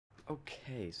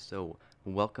Okay, so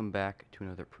welcome back to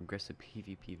another progressive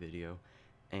PvP video,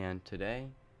 and today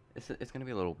it's gonna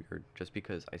be a little weird just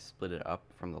because I split it up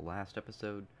from the last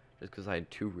episode, just because I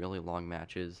had two really long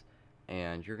matches,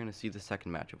 and you're gonna see the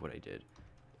second match of what I did,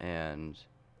 and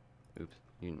oops,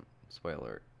 spoiler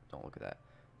alert, don't look at that,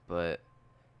 but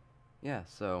yeah,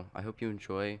 so I hope you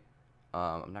enjoy.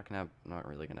 I'm not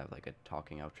really gonna have like a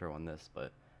talking outro on this,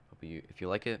 but if you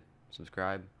like it,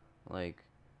 subscribe, like,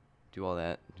 do all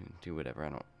that, do whatever. I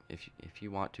don't. If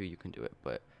you want to, you can do it,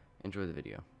 but enjoy the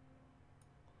video.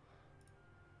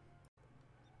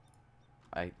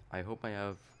 I hope I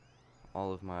have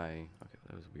all of my. Okay,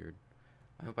 that was weird.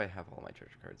 I hope I have all my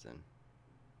treasure cards in.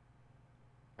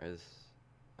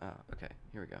 Okay,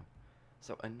 here we go.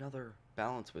 So another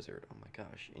balance wizard. Oh my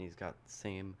gosh, and he's got the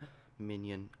same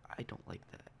minion. I don't like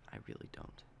that. I really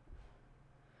don't.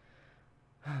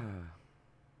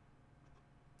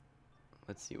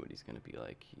 Let's see what he's gonna be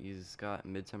like. He's got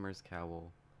Midsummer's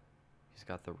Cowl. He's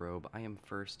got the robe. I am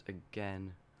first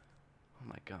again. Oh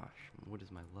my gosh, what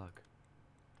is my luck?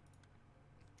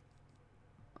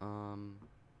 I'm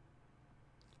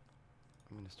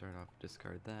gonna start off,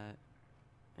 discard that,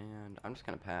 and I'm just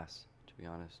gonna pass, to be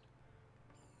honest.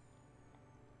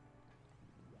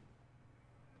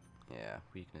 Yeah,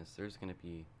 weakness. There's gonna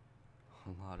be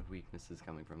a lot of weaknesses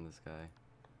coming from this guy.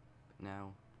 But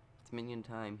now, it's minion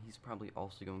time. He's probably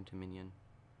also going to minion,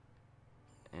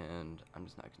 and I'm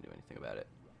just not gonna do anything about it.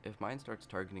 If mine starts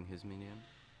targeting his minion,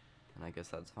 and I guess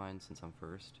that's fine since I'm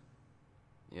first.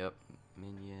 Yep,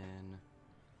 minion.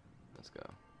 Let's go.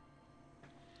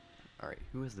 Alright,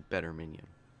 who is the better minion?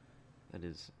 That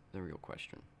is the real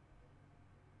question.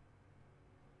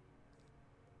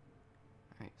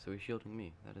 Alright, so he's shielding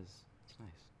me. That's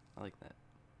nice. I like that.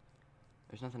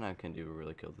 There's nothing I can do to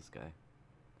really kill this guy.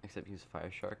 Except use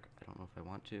Fire Shark. I don't know if I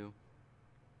want to.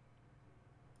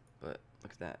 But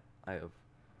look at that. I have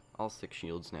all 6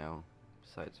 shields now,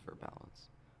 besides for balance.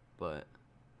 But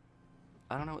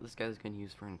I don't know what this guy's going to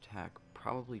use for an attack.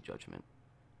 Probably Judgment.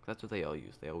 That's what they all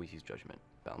use. They always use Judgment.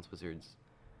 Balance Wizards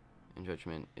and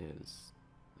Judgment is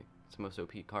like, it's the most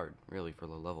OP card, really, for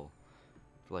low level.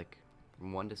 For like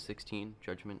from 1 to 16,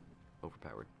 Judgment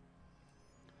overpowered.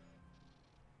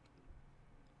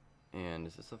 And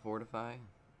is this a Fortify?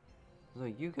 So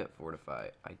you get Fortify.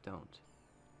 I don't.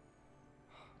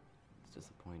 It's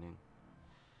disappointing.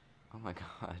 Oh my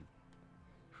god.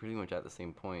 Pretty much at the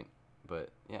same point. But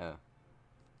yeah.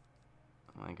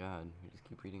 Oh my god. We just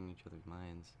keep reading each other's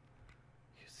minds.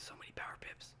 Use so many power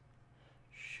pips.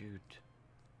 Shoot.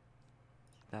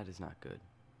 That is not good.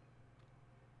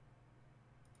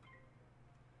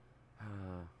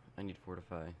 I need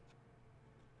Fortify.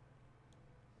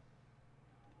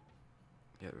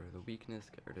 Get rid of the weakness,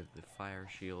 get rid of the fire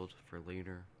shield for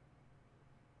later.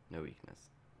 No weakness.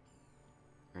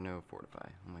 Or no Fortify.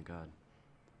 Oh my god.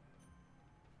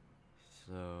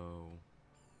 So...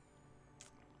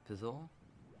 Fizzle?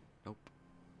 Nope.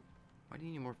 Why do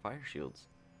you need more fire shields?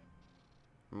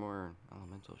 More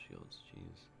elemental shields,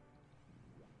 jeez.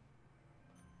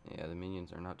 Yeah, the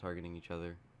minions are not targeting each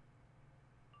other.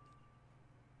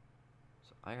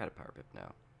 So I got a power pip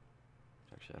now.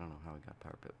 Actually, I don't know how I got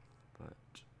power pip, but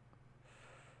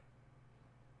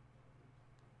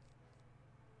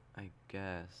I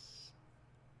guess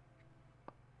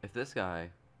if this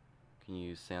guy can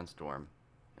use Sandstorm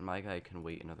and my guy can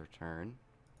wait another turn,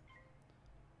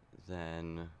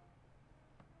 then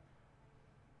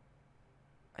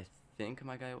I think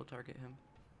my guy will target him,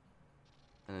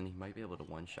 and then he might be able to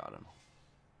one-shot him.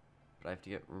 But I have to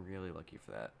get really lucky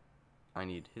for that. I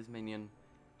need his minion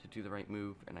to do the right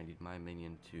move, and I need my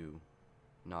minion to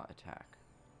not attack.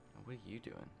 Now, what are you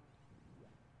doing?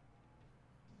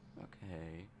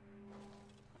 Okay.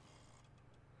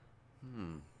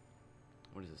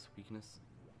 What is this, weakness?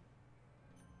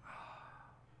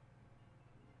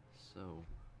 So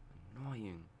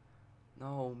annoying.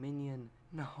 No, minion,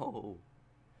 no.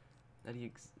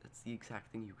 That's the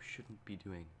exact thing you shouldn't be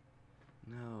doing.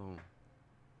 No.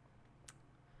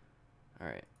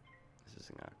 Alright, this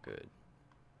is not good.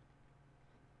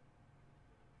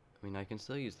 I mean, I can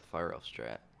still use the Fire Elf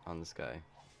strat on this guy.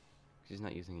 Because he's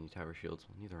not using any tower shields,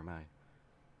 well, neither am I.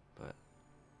 But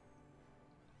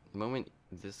the moment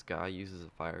this guy uses a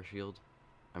fire shield,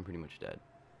 I'm pretty much dead.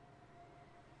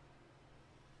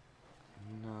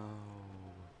 No.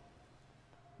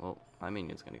 Well, my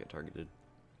minion's gonna get targeted.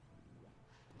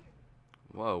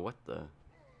 Whoa, what the?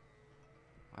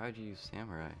 Why would you use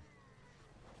Samurai?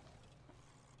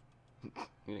 You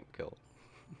didn't kill.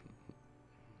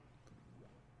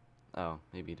 Oh,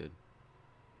 maybe he did.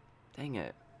 Dang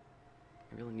it.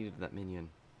 I really needed that minion.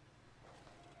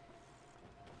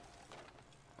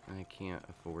 And I can't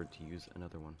afford to use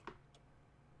another one.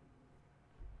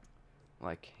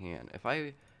 Well, I can. If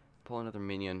I pull another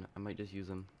minion, I might just use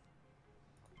him.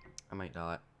 I might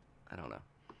not. I don't know.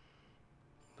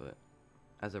 But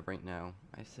as of right now,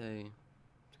 I say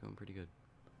it's going pretty good.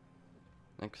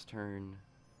 Next turn,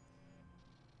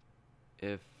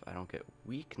 if I don't get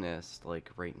weakness,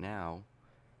 like right now,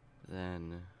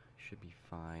 then should be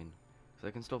fine. Because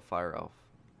I can still Fire Elf.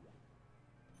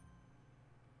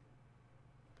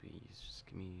 Please, just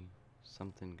give me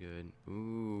something good.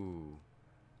 Ooh,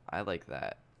 I like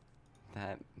that.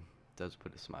 That does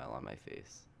put a smile on my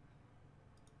face.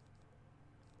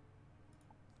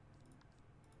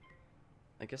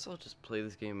 I guess I'll just play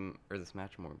this game, or this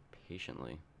match, more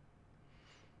patiently.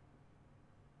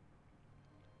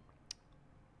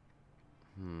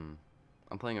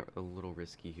 I'm playing it a little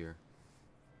risky here.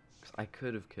 Because I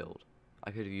could have killed. I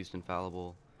could have used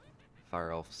Infallible,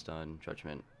 Fire Elf, Stun,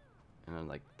 Judgment, and then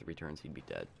like 3 turns he'd be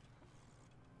dead.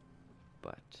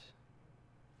 But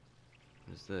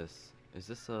what is this? Is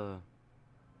this a...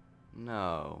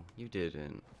 No, you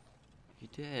didn't. You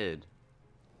did.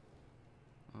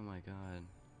 Oh my god.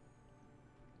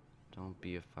 Don't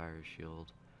be a Fire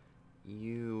Shield.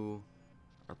 You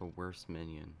are the worst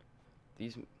minion.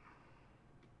 These...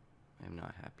 I am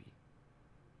not happy.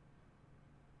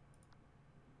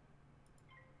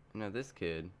 Now this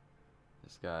kid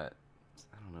has got...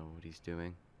 I don't know what he's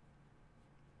doing.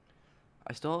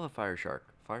 I still have a Fire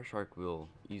Shark. Fire Shark will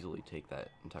easily take that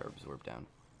entire absorb down.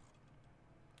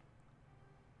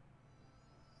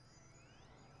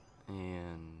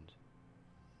 And...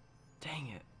 Dang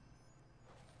it!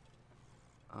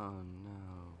 Oh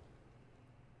no.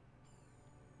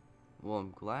 Well,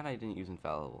 I'm glad I didn't use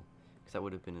Infallible, because that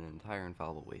would have been an entire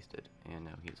Infallible wasted, and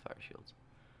now he has Fire Shields.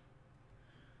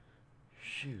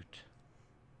 Shoot.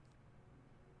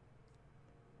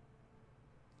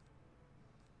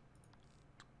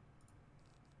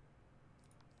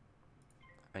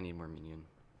 I need more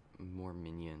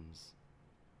minions.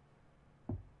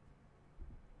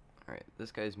 Alright,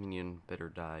 this guy's minion better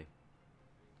die.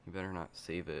 He better not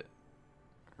save it,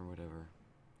 or whatever.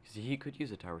 Because he could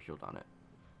use a tower shield on it.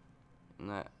 And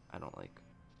that, I don't like.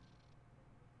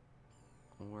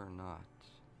 Or not.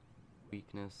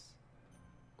 Weakness.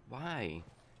 Why?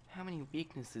 How many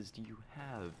weaknesses do you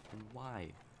have, and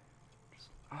why? Just,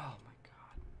 oh my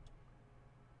god.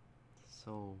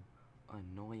 So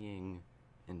annoying,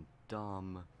 and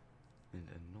dumb, and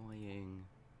annoying.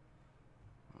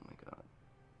 Oh my god.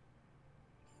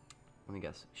 Let me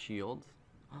guess. Shield?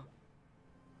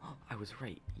 Oh, I was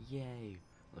right. Yay.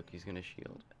 Look, he's gonna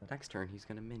shield. Next turn, he's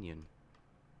gonna minion.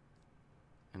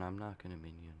 And I'm not gonna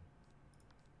minion.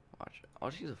 Watch.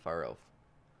 I'll just use a Fire Elf.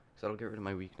 So that'll get rid of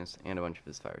my weakness and a bunch of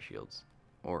his Fire Shields.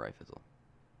 Or I fizzle.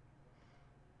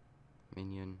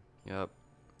 Minion. Yup.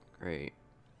 Great.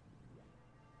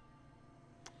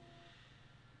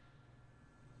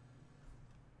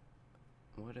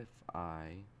 What if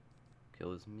I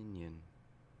kill his minion?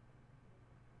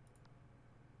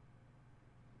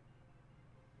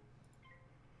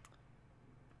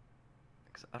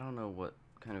 Because I don't know what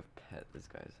kind of pet this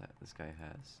guy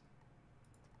has.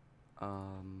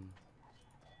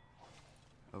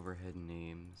 Overhead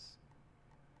names.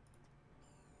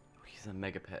 Oh, he's a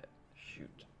mega pet.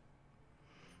 Shoot.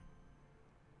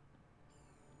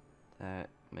 That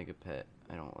mega pet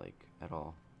I don't like at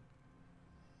all.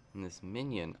 And this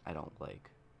minion I don't like.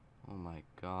 Oh my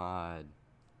god.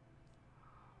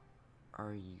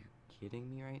 Are you kidding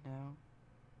me right now?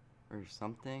 Or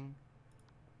something?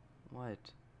 What?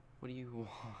 What do you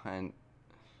want?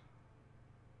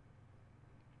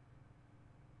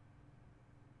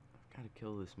 I've got to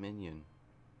kill this minion.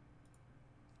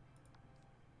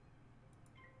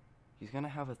 He's gonna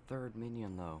have a third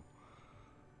minion though.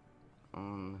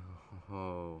 Oh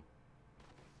no.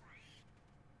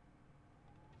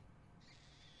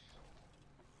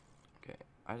 Okay,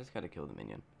 I just gotta kill the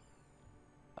minion.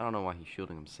 I don't know why he's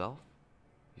shielding himself.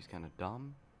 He's kind of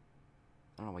dumb.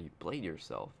 I don't know why you blade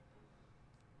yourself.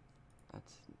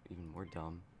 That's even more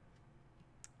dumb.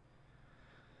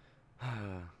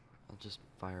 I'll just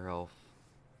Fire Elf.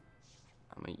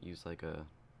 I might use like a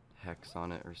Hex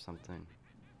on it or something.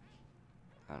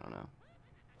 I don't know.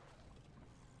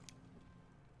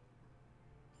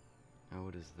 Now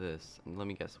what is this? Let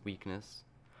me guess. Weakness.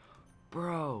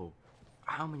 Bro!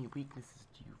 How many weaknesses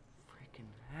do you freaking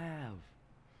have?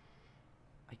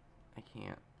 I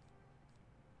can't.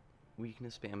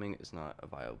 Weakness spamming is not a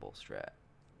viable strat.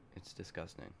 It's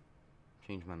disgusting.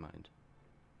 Change my mind.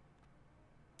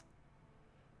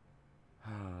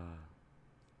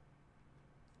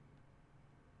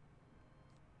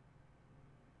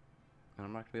 And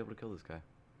I'm not gonna be able to kill this guy.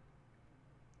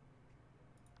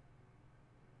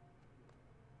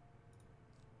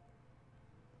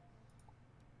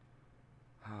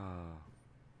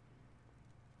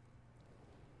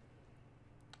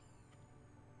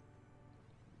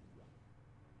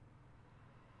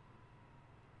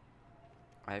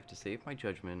 I have to save my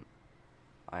judgment.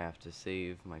 I have to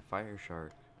save my fire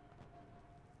shark.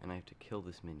 And I have to kill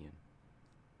this minion.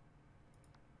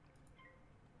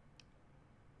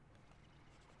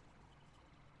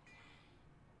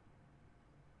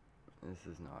 This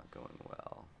is not going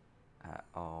well at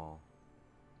all.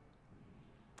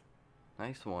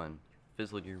 Nice one.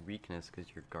 Fizzled your weakness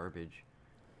because you're garbage.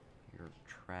 You're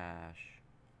trash.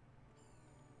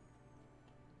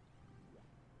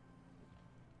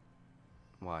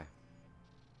 Why?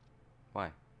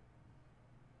 Why?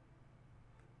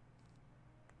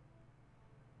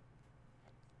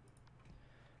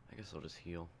 I guess I'll just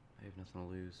heal. I have nothing to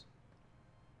lose.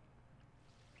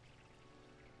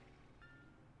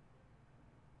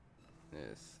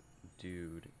 This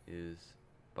dude is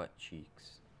butt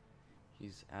cheeks.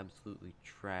 He's absolutely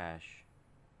trash.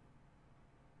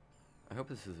 I hope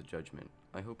this is a judgment.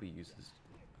 I hope he uses...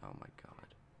 Oh my god.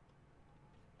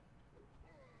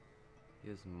 He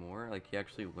has more? Like, he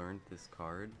actually learned this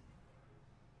card?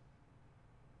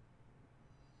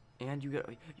 And you got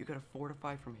a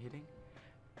fortify from hitting?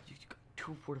 You got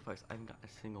 2 fortifies. I haven't got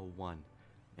a single one.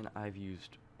 And I've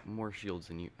used more shields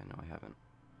than you. I know I haven't.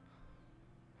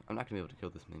 I'm not gonna be able to kill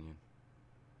this minion.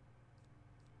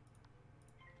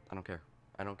 I don't care.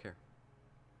 I don't care.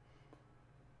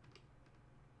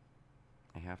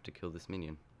 I have to kill this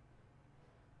minion.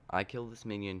 I kill this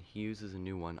minion, he uses a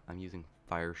new one, I'm using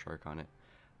Fire Shark on it.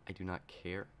 I do not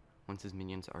care. Once his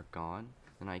minions are gone,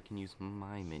 then I can use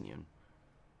my minion.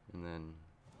 And then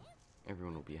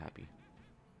everyone will be happy.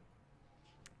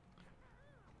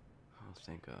 Oh,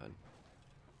 thank God.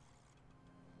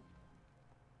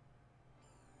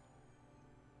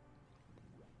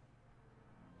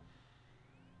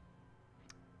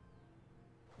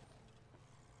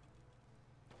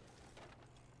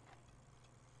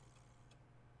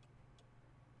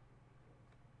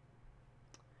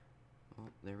 Well,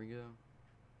 there we go.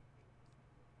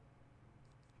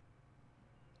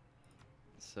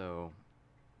 So,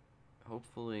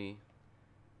 hopefully,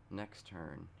 next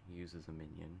turn, he uses a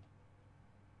minion.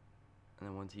 And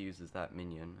then once he uses that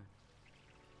minion,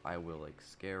 I will, like,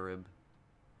 Scarab,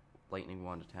 Lightning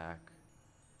Wand attack,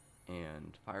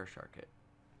 and Fire Shark it.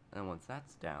 And then once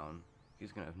that's down,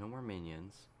 he's gonna have no more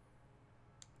minions.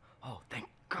 Oh, thank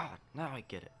God! Now I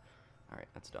get it. Alright,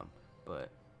 that's dumb. But,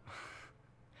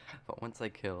 but once I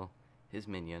kill his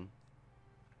minion,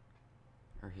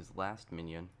 or his last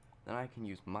minion, then I can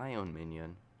use my own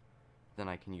minion, then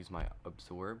I can use my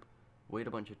Absorb, wait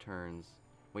a bunch of turns,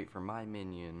 wait for my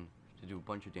minion to do a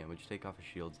bunch of damage, take off his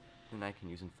shields, then I can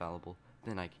use Infallible,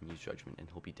 then I can use Judgment, and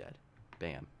he'll be dead.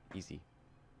 Bam. Easy.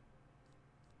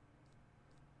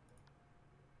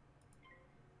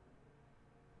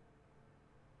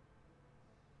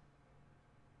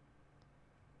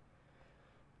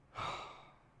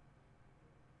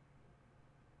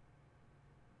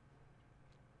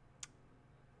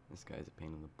 This guy's a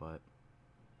pain in the butt.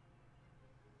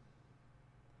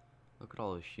 Look at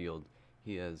all his shield.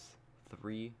 He has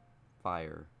 3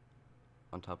 fire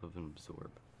on top of an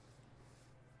Absorb.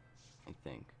 I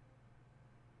think.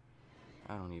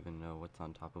 I don't even know what's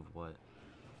on top of what.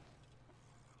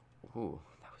 Ooh,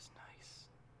 that was nice.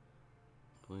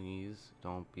 Please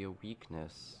don't be a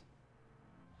weakness.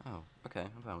 Oh, okay,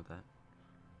 I'm fine with that.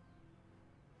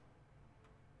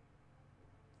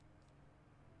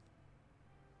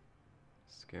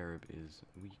 Scarab is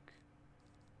weak.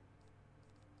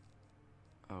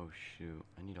 Oh shoot,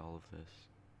 I need all of this.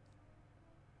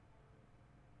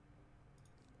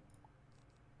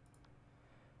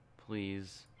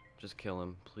 Please, just kill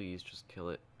him. Please, just kill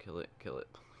it. Kill it, kill it.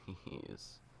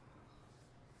 Please.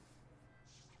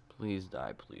 Please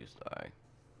die, please die.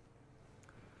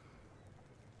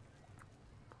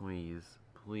 Please,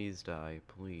 please die,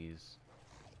 please.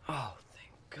 Oh,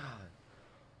 thank God.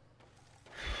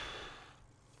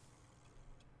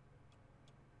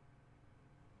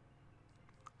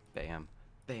 Bam.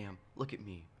 Bam. Look at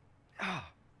me. Ah!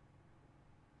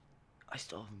 I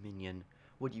still have a minion.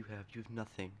 What do you have? You have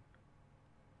nothing.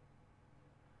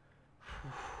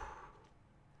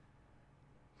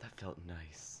 That felt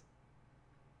nice.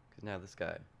 Because now this guy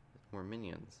has more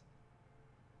minions.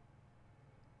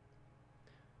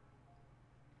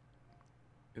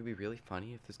 It would be really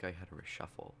funny if this guy had a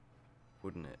reshuffle,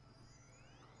 wouldn't it?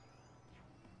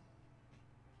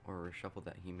 Or a reshuffle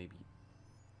that he maybe...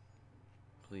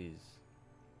 Please.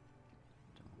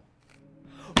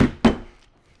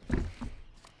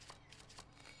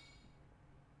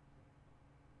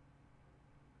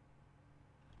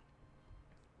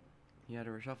 had a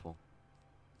reshuffle.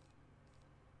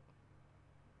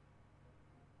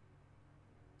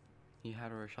 He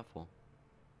had a reshuffle.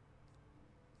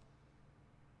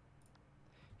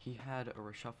 He had a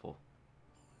reshuffle.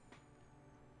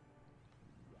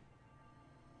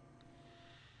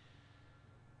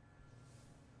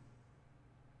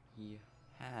 He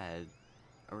had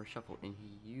a reshuffle and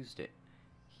he used it.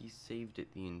 He saved it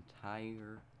the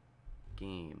entire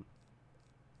game.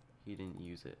 He didn't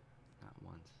use it. Not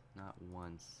once. Not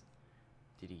once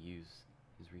did he use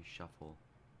his reshuffle.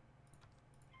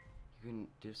 He couldn't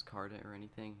discard it or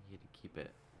anything. He had to keep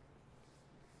it.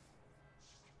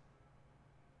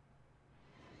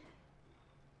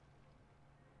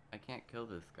 I can't kill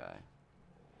this guy.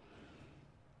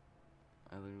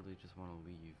 I literally just want to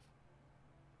leave.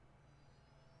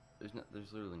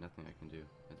 There's literally nothing I can do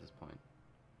at this point.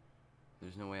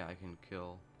 There's no way I can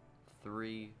kill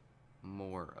 3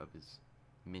 more of his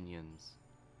minions.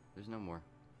 There's no more.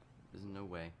 There's no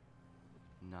way.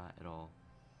 Not at all.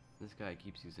 This guy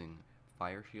keeps using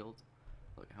fire shields.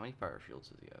 Look, how many fire shields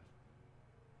does he have?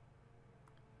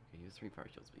 Okay, he has 3 fire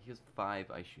shields, but he has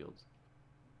 5 ice shields.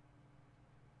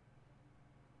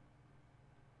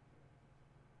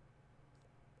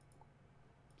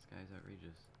 This guy's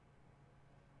outrageous.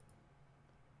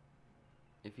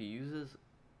 If he uses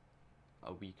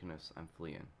a weakness, I'm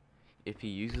fleeing. If he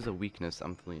uses a weakness,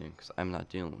 I'm fleeing, because I'm not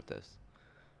dealing with this.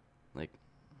 Like,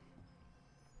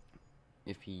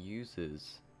 if he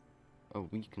uses a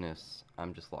weakness,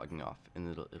 I'm just logging off,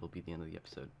 and it'll be the end of the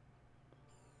episode.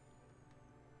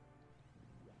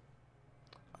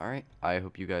 Alright, I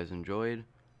hope you guys enjoyed.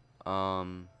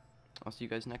 I'll see you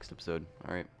guys next episode.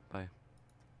 Alright, bye.